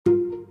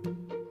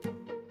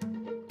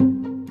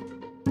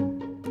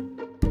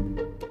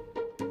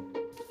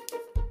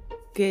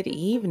Good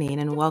evening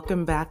and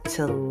welcome back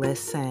to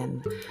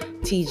Listen,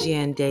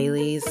 TGN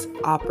Daily's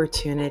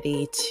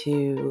opportunity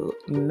to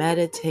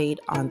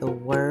meditate on the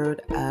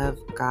Word of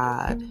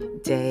God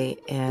day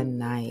and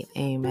night.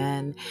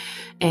 Amen.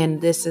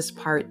 And this is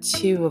part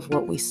 2 of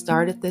what we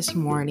started this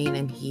morning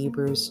in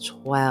Hebrews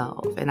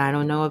 12. And I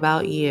don't know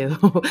about you,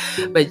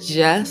 but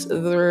just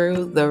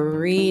through the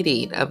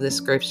reading of the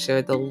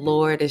scripture, the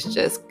Lord is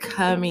just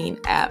coming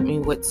at me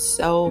with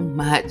so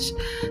much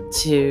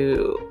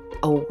to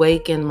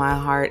awaken my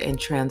heart and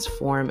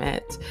transform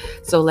it.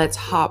 So let's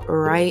hop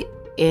right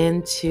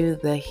into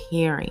the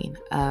hearing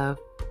of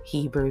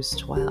Hebrews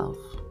 12.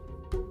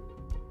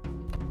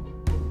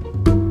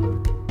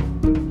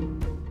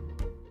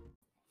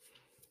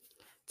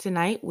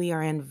 Tonight we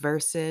are in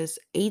verses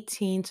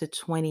 18 to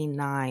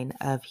 29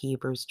 of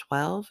Hebrews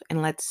 12,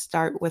 and let's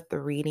start with the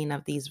reading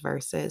of these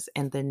verses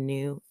in the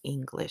New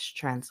English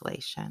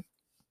Translation.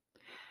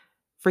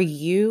 For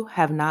you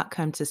have not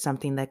come to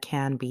something that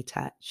can be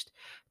touched,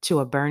 to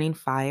a burning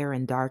fire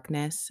and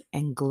darkness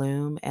and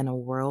gloom and a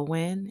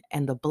whirlwind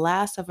and the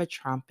blast of a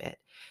trumpet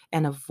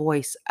and a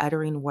voice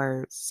uttering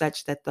words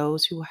such that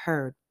those who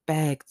heard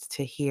begged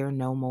to hear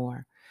no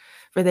more,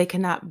 for they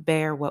cannot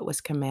bear what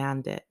was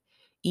commanded.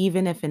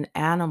 Even if an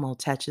animal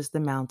touches the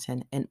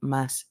mountain, it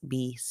must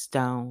be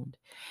stoned.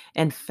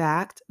 In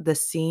fact, the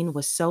scene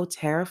was so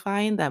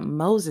terrifying that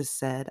Moses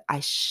said, I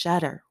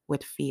shudder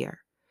with fear.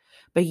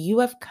 But you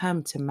have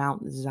come to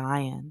Mount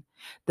Zion,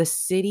 the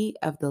city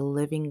of the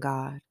living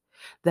God,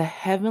 the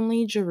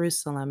heavenly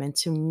Jerusalem, and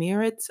to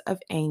myriads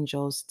of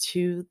angels,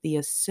 to the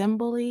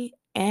assembly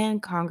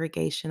and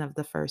congregation of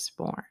the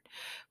firstborn,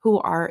 who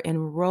are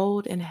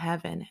enrolled in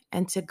heaven,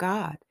 and to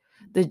God,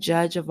 the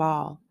judge of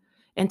all,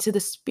 and to the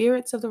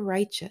spirits of the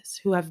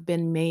righteous who have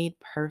been made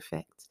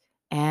perfect,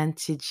 and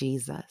to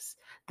Jesus,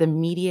 the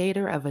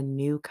mediator of a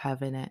new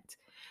covenant,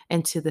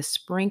 and to the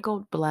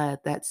sprinkled blood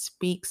that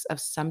speaks of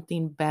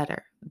something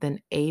better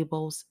than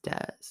Abel's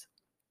does.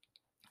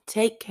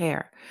 Take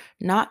care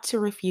not to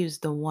refuse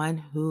the one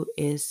who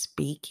is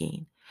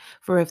speaking.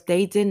 For if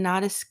they did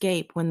not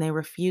escape when they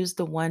refused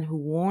the one who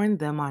warned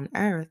them on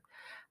earth,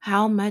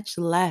 how much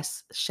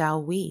less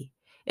shall we,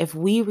 if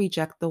we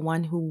reject the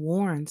one who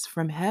warns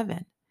from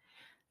heaven?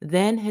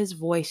 Then his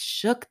voice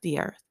shook the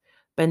earth,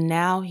 but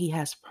now he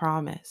has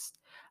promised,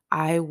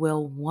 I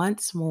will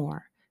once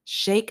more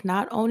shake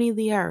not only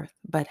the earth,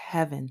 but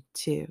heaven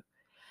too.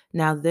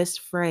 Now, this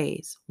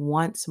phrase,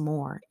 once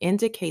more,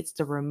 indicates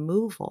the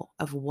removal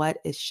of what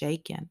is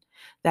shaken,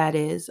 that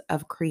is,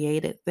 of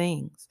created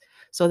things,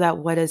 so that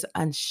what is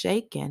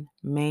unshaken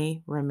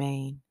may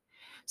remain.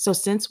 So,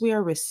 since we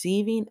are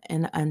receiving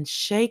an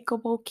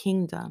unshakable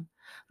kingdom,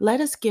 let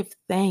us give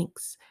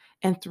thanks.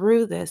 And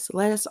through this,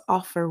 let us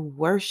offer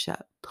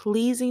worship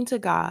pleasing to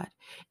God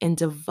in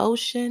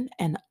devotion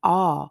and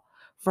awe,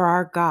 for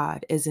our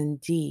God is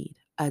indeed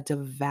a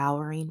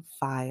devouring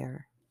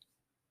fire.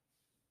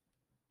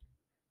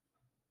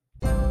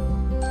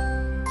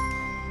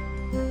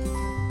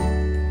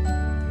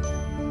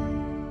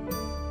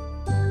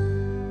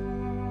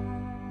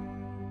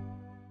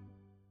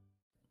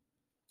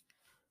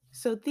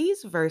 So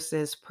these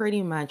verses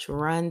pretty much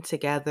run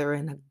together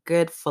in a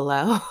good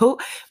flow,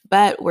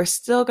 but we're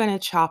still going to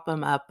chop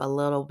them up a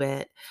little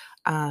bit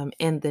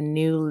in the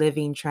New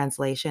Living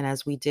Translation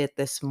as we did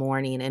this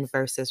morning in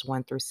verses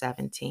 1 through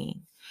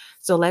 17.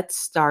 So let's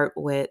start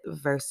with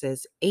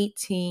verses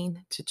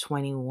 18 to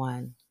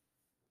 21.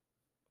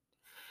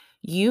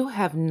 You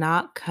have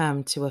not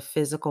come to a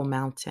physical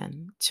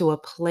mountain, to a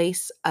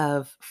place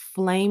of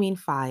flaming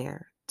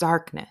fire,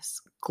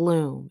 darkness,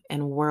 gloom,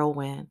 and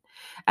whirlwind,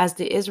 as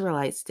the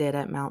Israelites did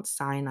at Mount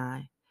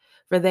Sinai.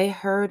 For they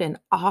heard an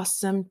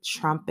awesome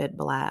trumpet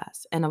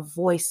blast and a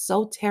voice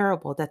so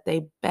terrible that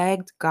they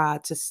begged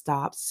God to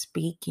stop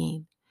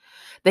speaking.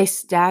 They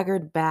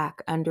staggered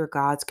back under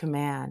God's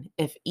command.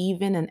 If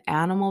even an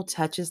animal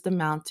touches the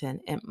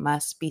mountain, it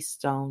must be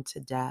stoned to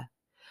death.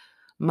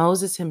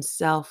 Moses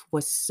himself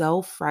was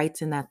so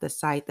frightened at the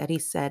sight that he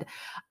said,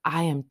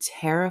 I am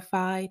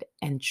terrified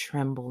and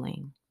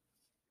trembling.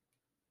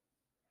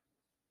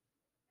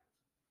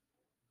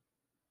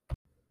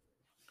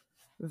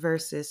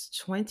 Verses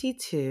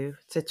 22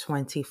 to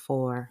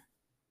 24.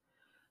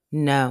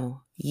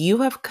 No, you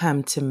have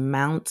come to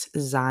Mount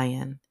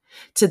Zion,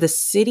 to the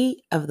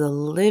city of the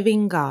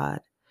living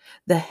God,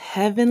 the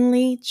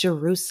heavenly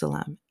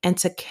Jerusalem, and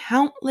to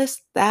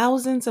countless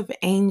thousands of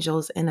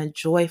angels in a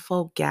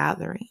joyful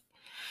gathering.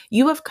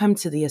 You have come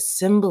to the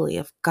assembly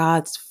of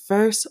God's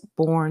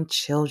firstborn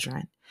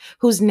children,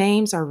 whose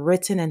names are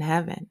written in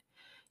heaven.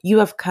 You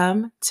have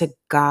come to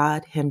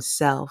God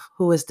Himself,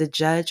 who is the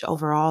judge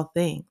over all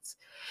things.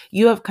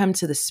 You have come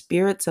to the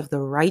spirits of the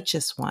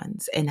righteous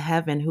ones in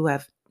heaven who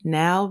have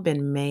now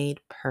been made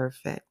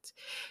perfect.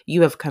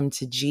 You have come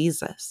to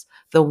Jesus,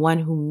 the one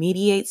who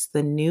mediates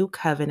the new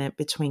covenant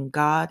between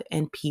God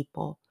and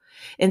people,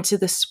 and to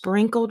the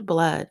sprinkled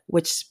blood,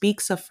 which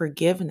speaks of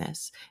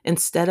forgiveness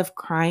instead of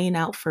crying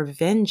out for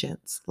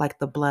vengeance like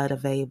the blood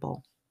of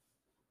Abel.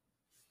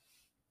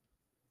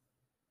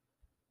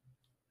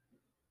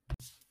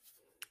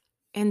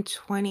 And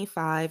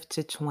 25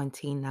 to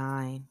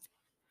 29.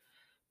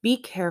 Be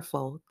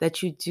careful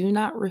that you do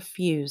not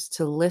refuse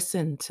to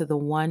listen to the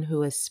one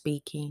who is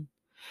speaking.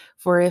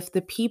 For if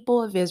the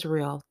people of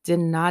Israel did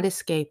not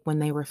escape when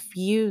they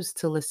refused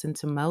to listen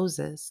to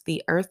Moses,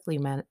 the earthly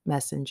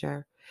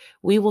messenger,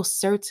 we will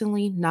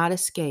certainly not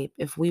escape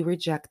if we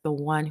reject the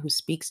one who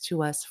speaks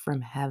to us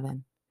from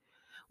heaven.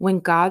 When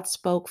God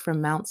spoke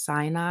from Mount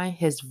Sinai,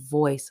 his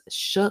voice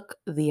shook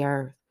the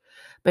earth.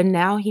 But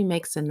now he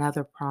makes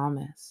another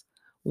promise.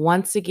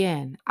 Once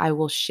again, I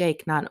will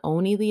shake not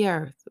only the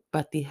earth,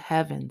 but the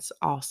heavens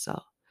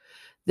also.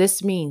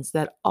 This means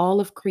that all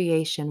of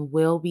creation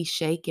will be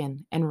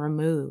shaken and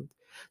removed,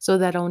 so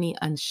that only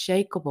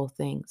unshakable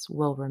things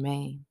will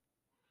remain.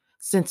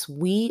 Since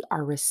we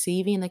are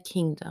receiving a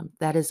kingdom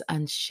that is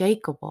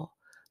unshakable,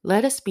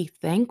 let us be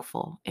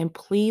thankful and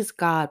please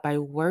God by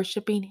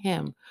worshiping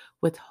Him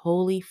with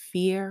holy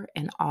fear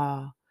and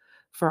awe,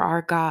 for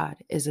our God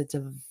is a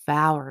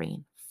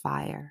devouring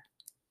fire.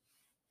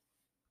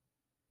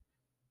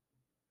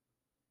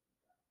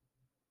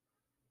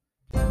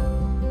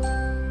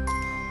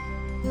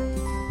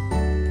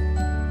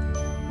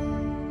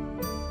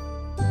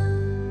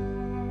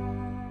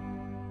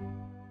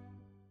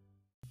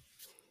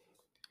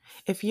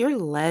 If you're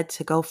led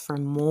to go for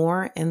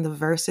more in the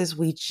verses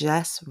we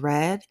just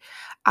read,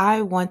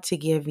 I want to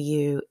give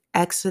you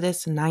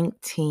Exodus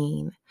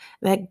 19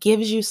 that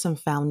gives you some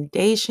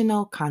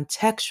foundational,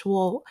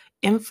 contextual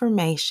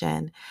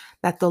information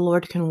that the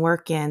Lord can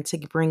work in to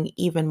bring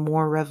even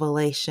more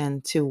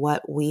revelation to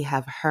what we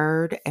have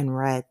heard and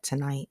read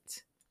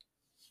tonight.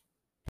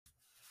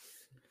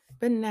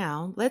 But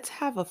now let's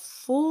have a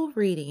full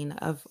reading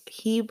of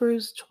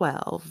Hebrews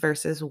 12,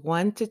 verses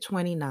 1 to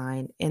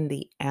 29 in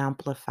the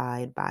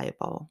Amplified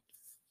Bible.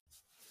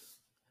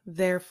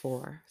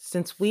 Therefore,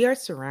 since we are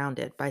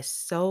surrounded by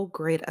so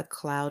great a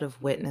cloud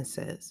of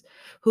witnesses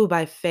who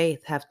by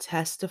faith have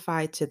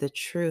testified to the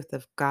truth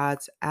of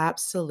God's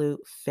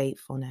absolute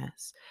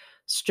faithfulness,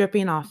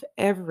 stripping off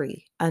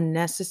every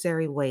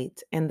unnecessary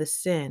weight and the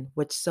sin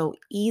which so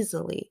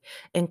easily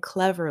and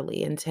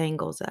cleverly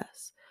entangles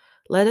us,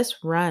 let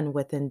us run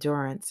with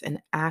endurance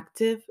and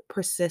active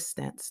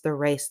persistence the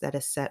race that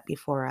is set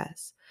before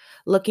us,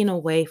 looking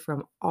away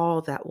from all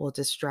that will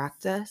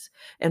distract us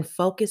and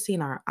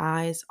focusing our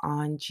eyes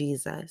on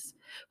Jesus,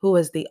 who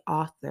is the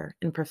author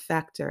and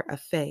perfecter of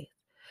faith,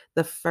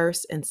 the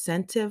first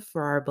incentive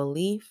for our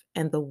belief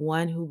and the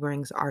one who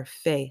brings our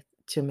faith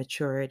to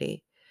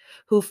maturity,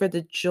 who for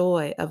the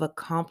joy of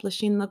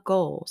accomplishing the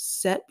goal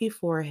set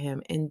before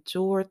him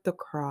endured the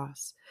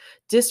cross,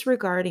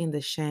 disregarding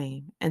the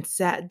shame, and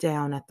sat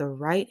down at the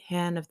right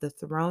hand of the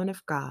throne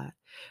of God,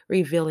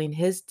 revealing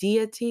his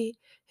deity,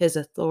 his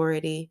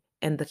authority,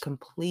 and the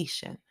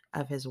completion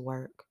of his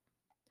work.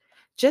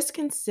 Just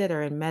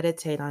consider and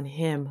meditate on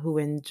him who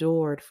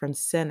endured from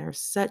sinners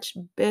such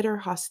bitter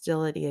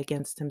hostility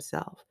against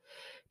himself.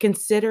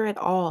 Consider it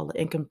all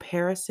in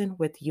comparison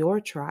with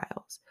your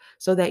trials,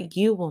 so that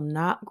you will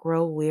not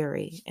grow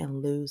weary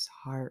and lose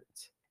heart.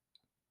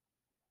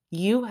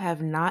 You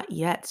have not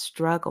yet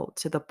struggled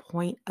to the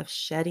point of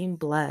shedding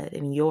blood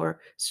in your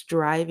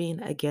striving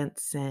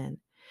against sin,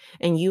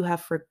 and you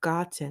have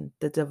forgotten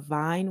the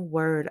divine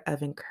word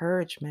of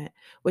encouragement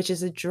which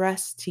is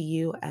addressed to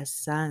you as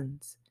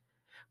sons.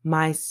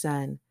 My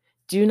son,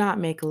 do not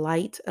make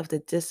light of the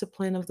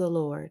discipline of the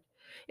Lord,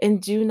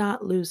 and do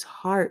not lose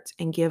heart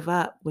and give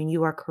up when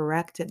you are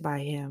corrected by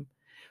him.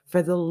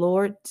 For the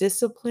Lord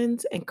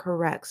disciplines and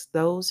corrects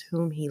those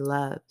whom he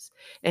loves,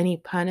 and he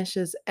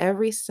punishes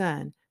every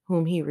son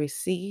whom he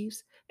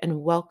receives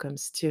and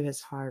welcomes to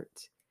his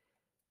heart.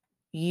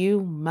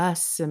 You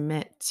must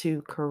submit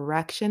to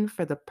correction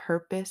for the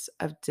purpose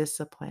of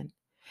discipline.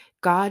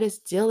 God is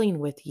dealing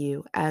with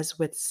you as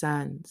with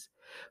sons.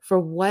 For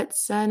what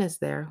son is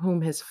there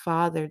whom his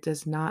father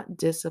does not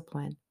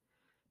discipline?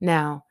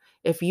 Now,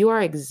 if you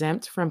are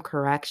exempt from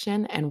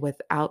correction and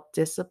without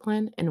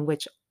discipline, in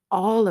which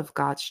all of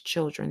God's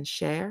children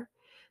share,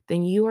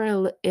 then you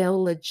are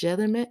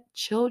illegitimate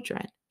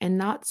children and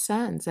not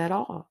sons at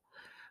all.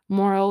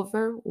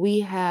 Moreover, we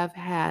have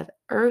had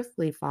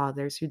earthly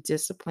fathers who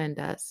disciplined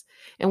us,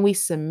 and we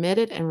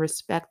submitted and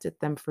respected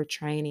them for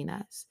training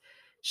us.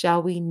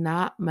 Shall we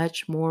not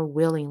much more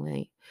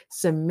willingly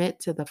submit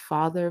to the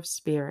Father of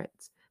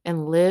spirits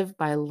and live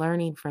by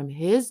learning from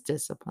his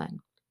discipline?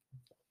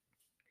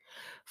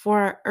 For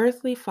our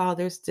earthly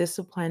fathers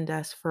disciplined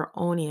us for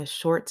only a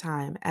short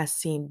time as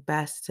seemed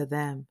best to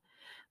them,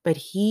 but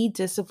he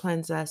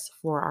disciplines us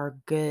for our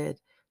good,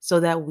 so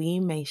that we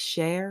may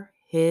share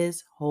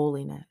his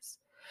holiness.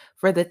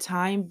 For the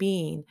time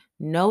being,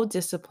 no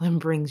discipline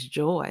brings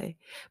joy,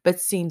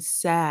 but seems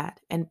sad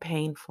and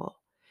painful.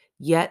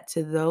 Yet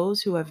to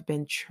those who have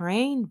been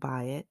trained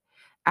by it,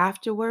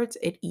 afterwards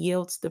it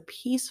yields the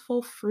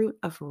peaceful fruit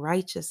of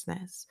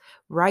righteousness,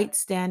 right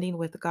standing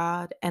with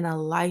God, and a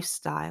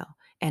lifestyle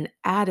and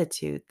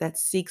attitude that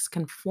seeks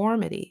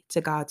conformity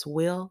to God's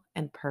will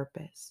and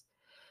purpose.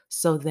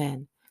 So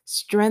then,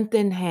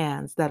 strengthen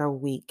hands that are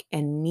weak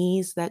and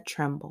knees that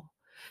tremble.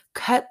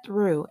 Cut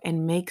through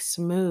and make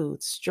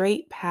smooth,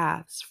 straight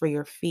paths for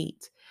your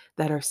feet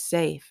that are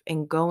safe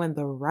and go in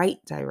the right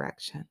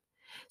direction,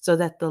 so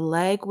that the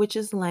leg which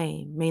is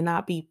lame may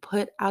not be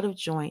put out of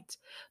joint,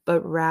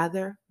 but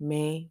rather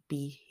may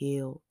be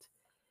healed.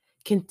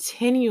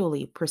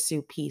 Continually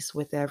pursue peace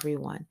with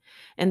everyone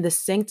and the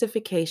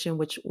sanctification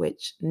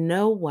which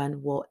no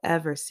one will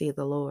ever see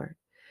the Lord.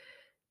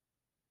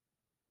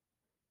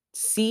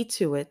 See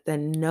to it that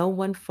no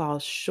one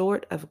falls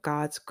short of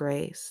God's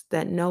grace,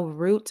 that no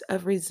root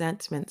of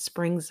resentment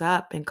springs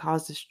up and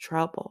causes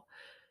trouble,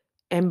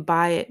 and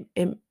by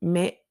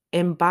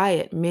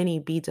it many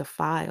be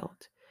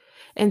defiled.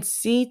 And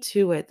see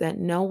to it that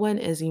no one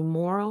is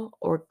immoral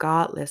or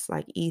godless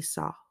like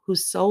Esau, who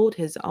sold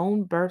his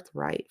own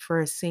birthright for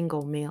a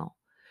single meal.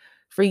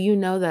 For you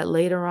know that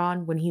later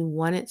on, when he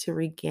wanted to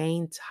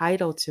regain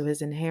title to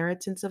his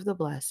inheritance of the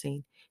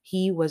blessing,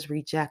 he was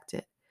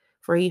rejected,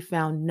 for he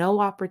found no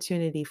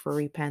opportunity for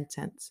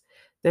repentance.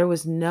 There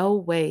was no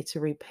way to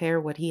repair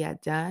what he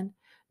had done,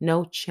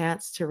 no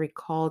chance to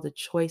recall the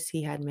choice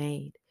he had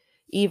made,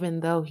 even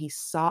though he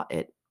sought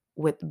it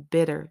with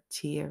bitter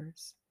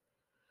tears.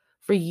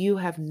 For you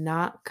have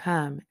not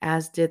come,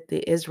 as did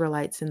the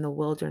Israelites in the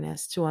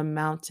wilderness, to a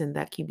mountain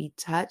that can be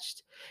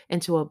touched,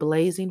 and to a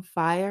blazing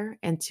fire,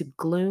 and to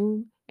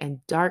gloom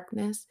and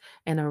darkness,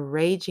 and a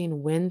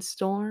raging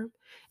windstorm,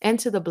 and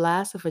to the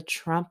blast of a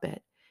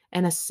trumpet,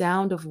 and a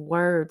sound of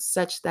words,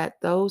 such that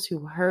those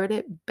who heard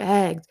it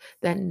begged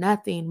that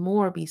nothing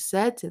more be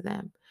said to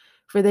them.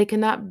 For they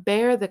cannot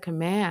bear the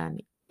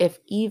command. If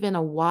even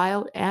a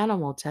wild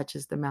animal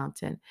touches the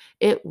mountain,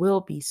 it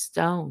will be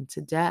stoned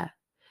to death.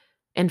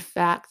 In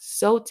fact,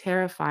 so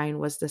terrifying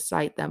was the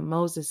sight that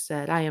Moses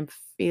said, I am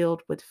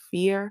filled with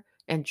fear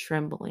and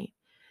trembling.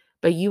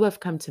 But you have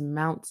come to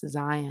Mount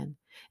Zion,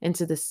 and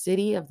to the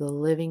city of the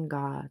living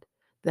God,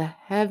 the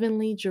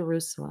heavenly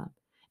Jerusalem,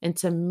 and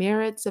to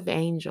myriads of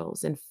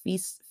angels in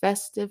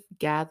festive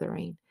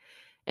gathering,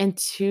 and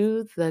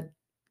to the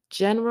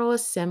general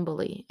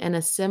assembly, an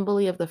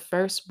assembly of the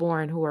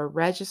firstborn who are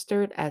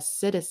registered as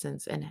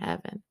citizens in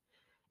heaven,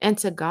 and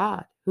to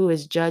God, who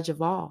is judge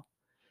of all,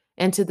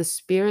 and to the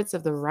spirits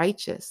of the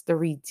righteous, the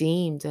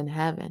redeemed in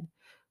heaven,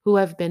 who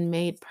have been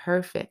made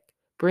perfect,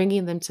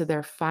 bringing them to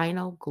their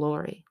final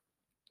glory,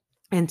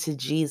 and to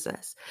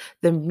Jesus,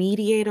 the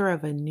mediator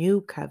of a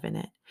new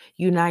covenant,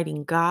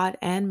 uniting God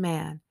and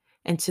man,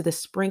 and to the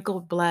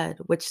sprinkled blood,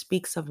 which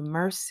speaks of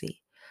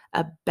mercy,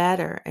 a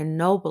better and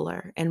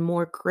nobler and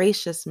more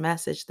gracious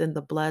message than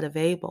the blood of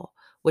Abel,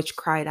 which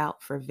cried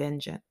out for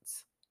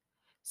vengeance.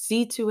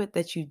 See to it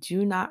that you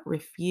do not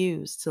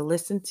refuse to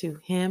listen to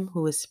him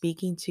who is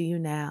speaking to you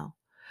now.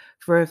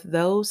 For if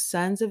those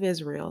sons of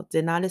Israel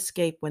did not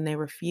escape when they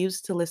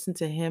refused to listen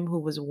to him who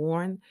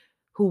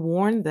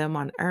warned them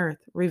on earth,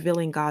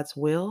 revealing God's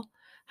will,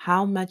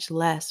 how much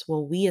less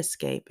will we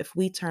escape if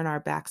we turn our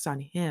backs on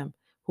him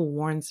who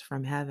warns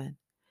from heaven?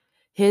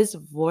 His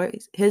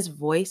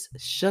voice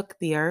shook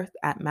the earth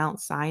at Mount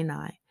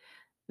Sinai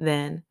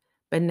then,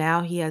 but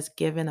now he has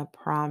given a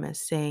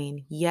promise,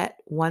 saying, Yet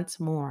once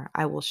more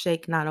I will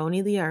shake not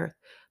only the earth,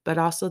 but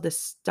also the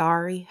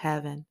starry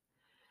heaven.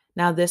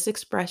 Now, this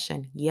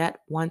expression, yet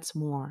once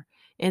more,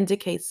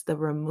 indicates the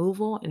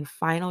removal and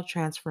final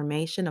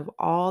transformation of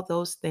all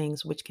those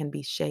things which can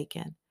be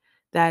shaken,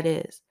 that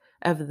is,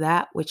 of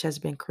that which has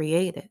been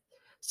created,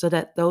 so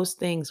that those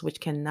things which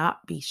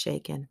cannot be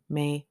shaken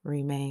may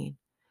remain.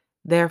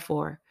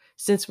 Therefore,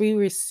 since we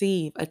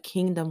receive a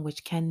kingdom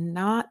which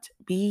cannot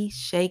be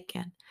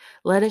shaken,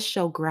 let us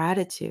show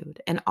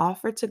gratitude and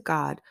offer to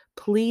God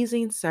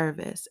pleasing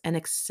service and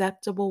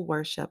acceptable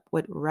worship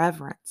with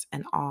reverence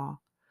and awe.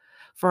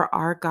 For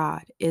our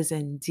God is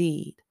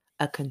indeed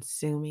a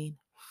consuming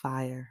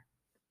fire.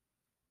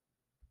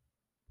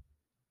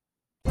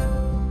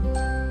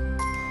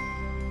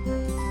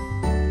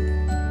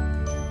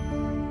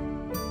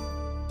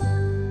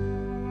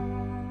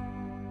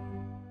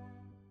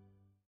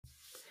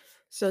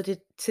 So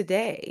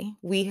today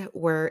we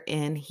were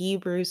in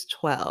Hebrews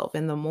 12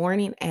 in the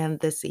morning and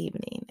this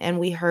evening, and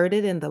we heard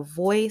it in the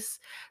Voice,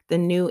 the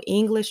New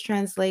English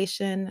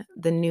Translation,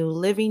 the New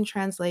Living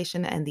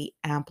Translation, and the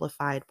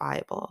Amplified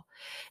Bible.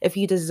 If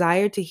you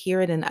desire to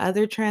hear it in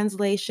other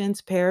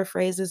translations,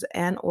 paraphrases,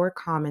 and or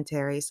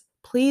commentaries,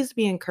 please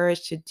be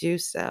encouraged to do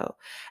so,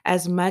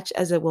 as much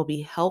as it will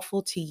be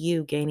helpful to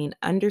you gaining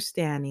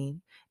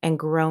understanding and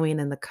growing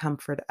in the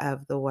comfort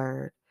of the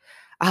word.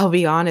 I'll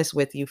be honest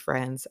with you,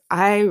 friends.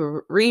 I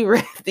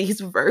reread these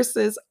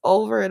verses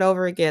over and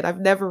over again. I've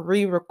never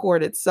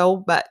re-recorded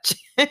so much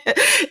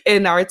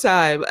in our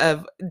time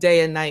of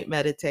day and night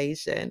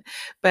meditation.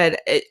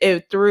 But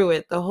through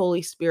it, the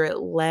Holy Spirit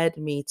led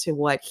me to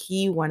what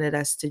He wanted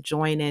us to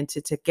join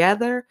into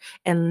together.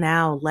 And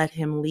now let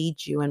Him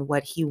lead you in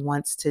what He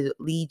wants to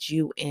lead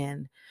you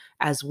in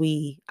as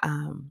we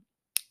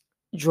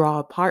draw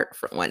apart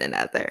from one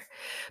another.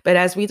 But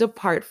as we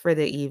depart for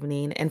the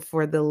evening and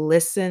for the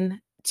Listen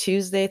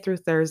Tuesday through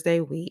Thursday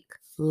week,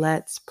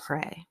 let's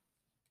pray.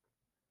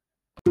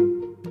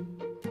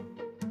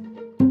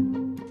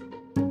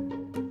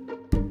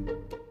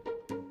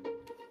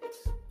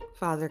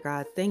 Father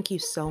God, thank you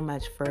so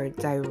much for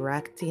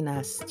directing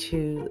us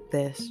to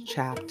this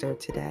chapter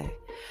today.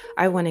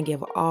 I want to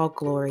give all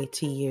glory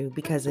to you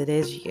because it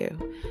is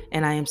you.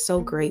 And I am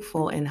so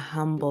grateful and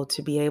humble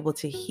to be able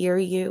to hear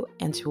you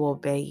and to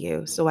obey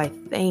you. So I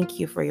thank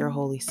you for your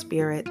Holy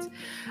Spirit.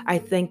 I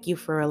thank you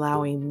for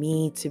allowing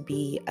me to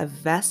be a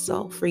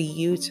vessel for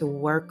you to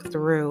work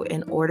through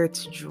in order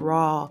to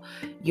draw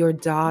your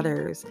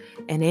daughters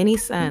and any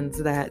sons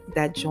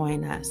that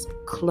join us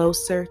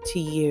closer to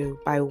you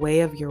by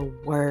way of your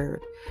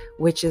word,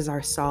 which is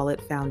our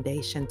solid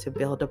foundation to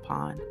build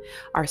upon,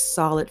 our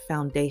solid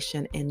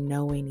foundation in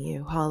knowing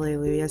you.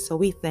 Hallelujah. So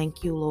we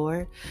thank you,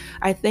 Lord.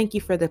 I thank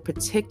you for the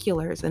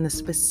particulars and the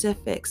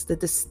specifics, the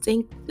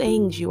distinct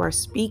things you are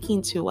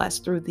speaking to us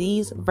through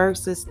these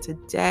verses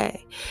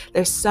today.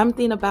 There's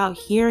something about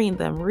hearing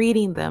them,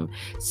 reading them,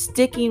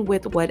 sticking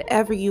with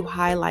whatever you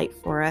highlight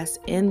for us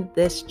in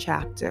this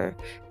chapter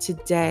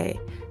today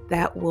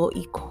that will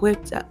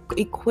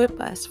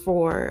equip us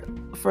for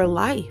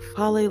life.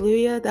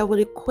 Hallelujah. That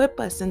would equip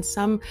us in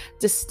some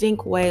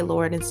distinct way,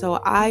 Lord. And so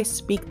I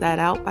speak that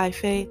out by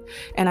faith,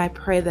 and I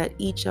pray that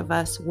each of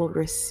us will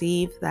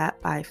receive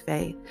that by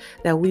faith,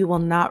 that we will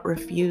not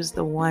refuse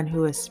the one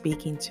who is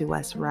speaking to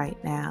us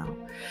right now.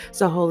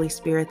 So Holy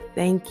Spirit,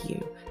 thank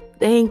you.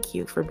 Thank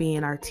you for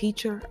being our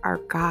teacher, our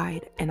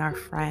guide, and our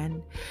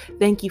friend.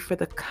 Thank you for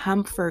the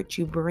comfort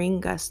you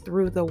bring us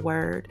through the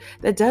word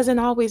that doesn't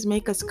always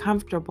make us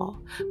comfortable,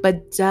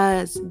 but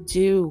does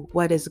do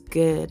what is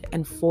good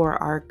and for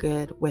our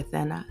good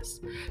within us.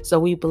 So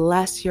we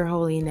bless your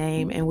holy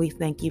name, and we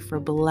thank you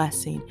for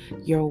blessing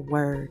your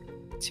word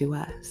to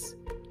us.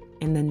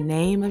 In the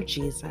name of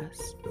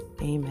Jesus,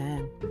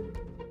 amen.